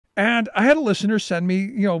And I had a listener send me,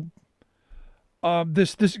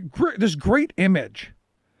 this great image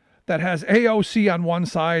that has AOC on one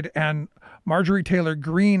side and Marjorie Taylor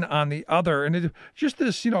Greene on the other, and it just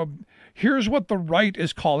this, here's what the right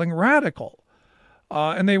is calling radical.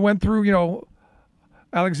 And they went through,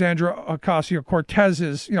 Alexandra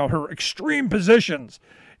Ocasio-Cortez's, her extreme positions,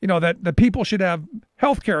 that people should have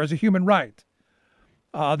health care as a human right,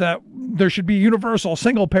 that there should be universal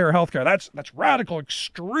single-payer health care. That's radical,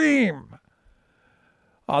 extreme.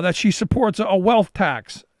 That she supports a wealth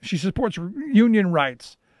tax. She supports union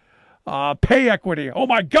rights, pay equity. Oh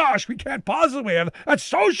my gosh, we can't possibly have that's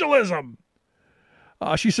socialism.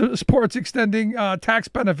 She supports extending tax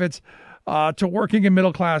benefits to working and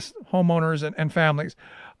middle class homeowners and families.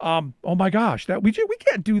 Oh my gosh, that we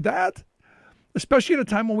can't do that, especially at a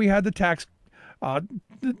time when we had the tax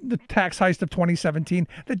heist of 2017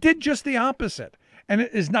 that did just the opposite, and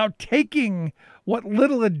it is now taking what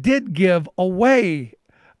little it did give away.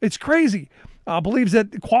 It's crazy. Believes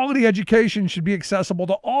that quality education should be accessible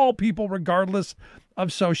to all people regardless of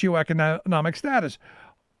socioeconomic status.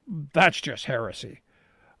 That's just heresy.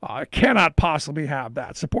 Cannot possibly have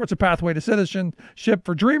that. Supports a pathway to citizenship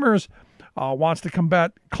for dreamers. Wants to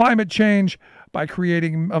combat climate change by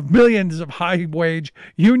creating of millions of high-wage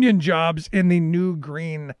union jobs in the new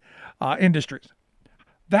green industries.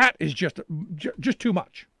 That is just too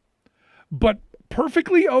much. But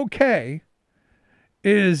perfectly okay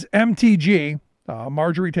is MTG,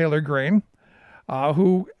 Marjorie Taylor Greene,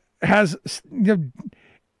 who has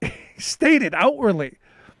stated outwardly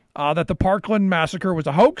that the Parkland massacre was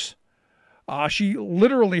a hoax. She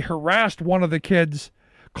literally harassed one of the kids,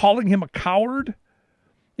 calling him a coward,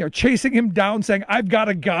 chasing him down, saying, I've got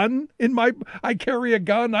a gun I carry a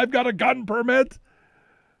gun. I've got a gun permit.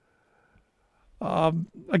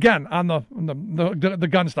 Again, on the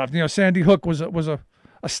gun stuff, Sandy Hook was a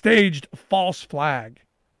staged false flag.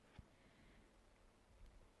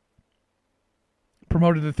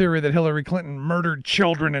 Promoted the theory that Hillary Clinton murdered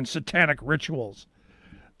children in satanic rituals.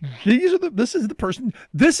 This is the person.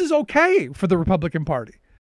 This is okay for the Republican Party.